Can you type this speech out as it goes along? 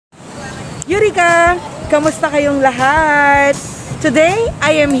Eureka! Kamusta kayong lahat? Today,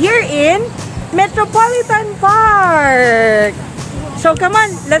 I am here in Metropolitan Park. So come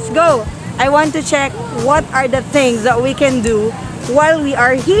on, let's go. I want to check what are the things that we can do while we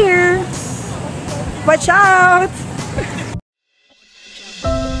are here. Watch out!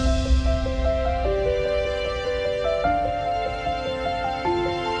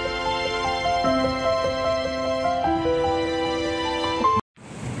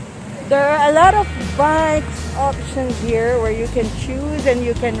 There are a lot of bikes options here where you can choose and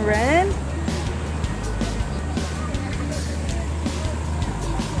you can rent.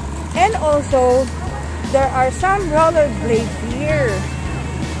 And also, there are some rollerblades here.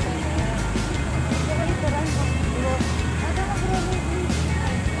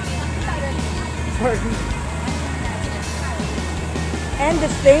 Sorry. And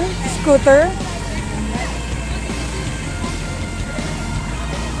this thing, scooter.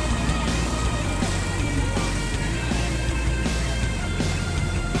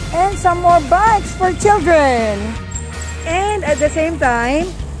 And some more bikes for children. And at the same time,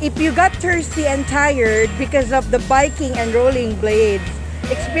 if you got thirsty and tired because of the biking and rolling blades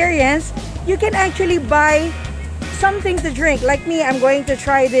experience, you can actually buy something to drink. Like me, I'm going to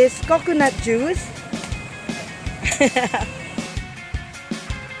try this coconut juice.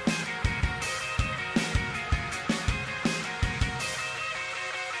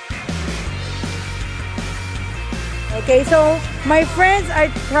 Okay, so my friends are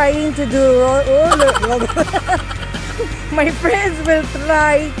trying to do my friends will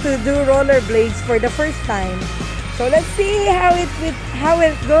try to do rollerblades for the first time. So let's see how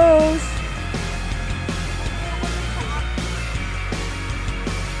it goes.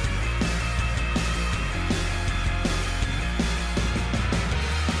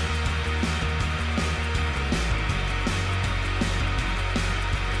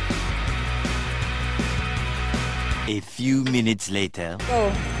 A few minutes later. Go.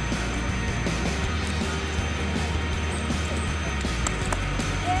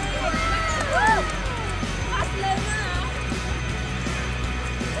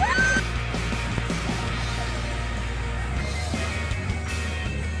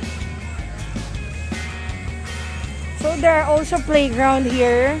 So there are also playground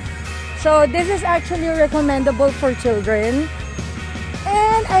here. So this is actually recommendable for children.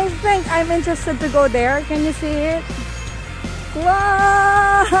 And I think I'm interested to go there. Can you see it?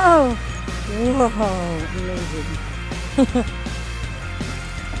 Wow! Wow, amazing.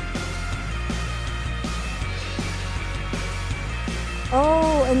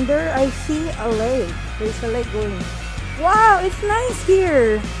 Oh, and there I see a lake. There's a lake going. Wow, it's nice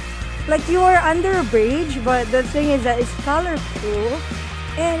here. Like you are under a bridge, but the thing is that it's colorful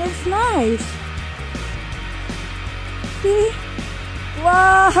and it's nice. See?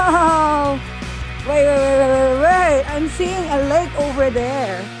 Wow! Wait. I'm seeing a lake over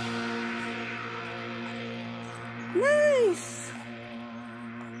there. Nice!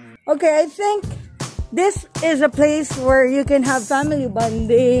 Okay, I think this is a place where you can have family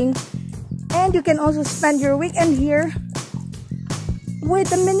bonding and you can also spend your weekend here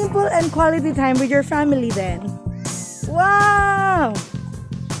with a meaningful and quality time with your family then. Wow!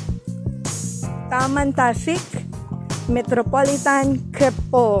 Taman Tasik, Metropolitan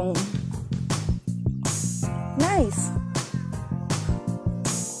Krepong. Nice.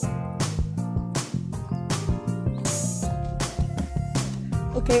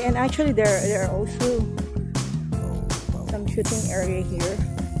 Okay, and actually there are also some shooting area here.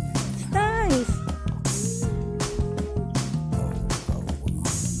 It's nice.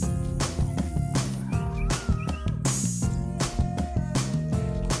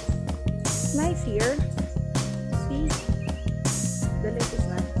 It's nice here. See? The lake is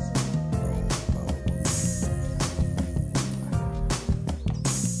nice.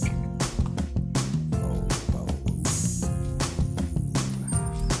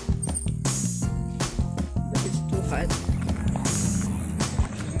 But it's too hot.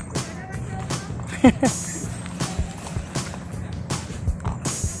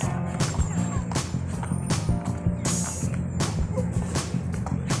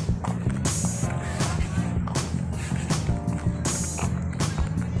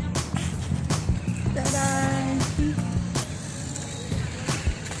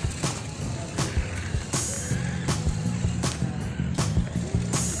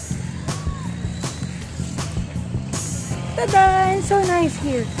 Ta-da! It's so nice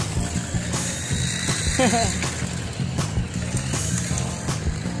here.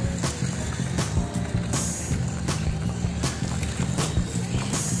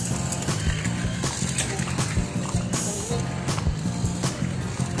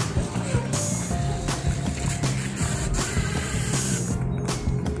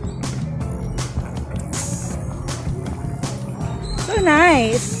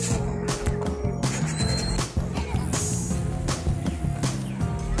 nice.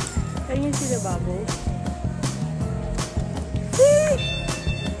 Can you see the bubbles? See?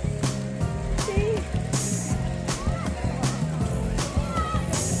 See?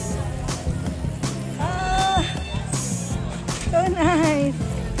 Ah, so nice.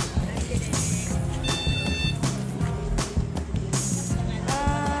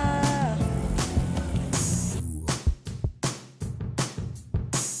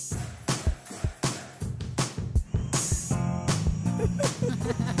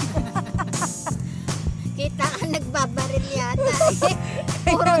 Kita ka nagbabaril yata eh.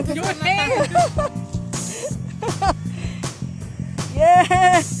 Puro doon sa mata.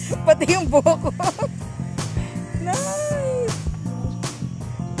 Yes! Pati yung buhok ko.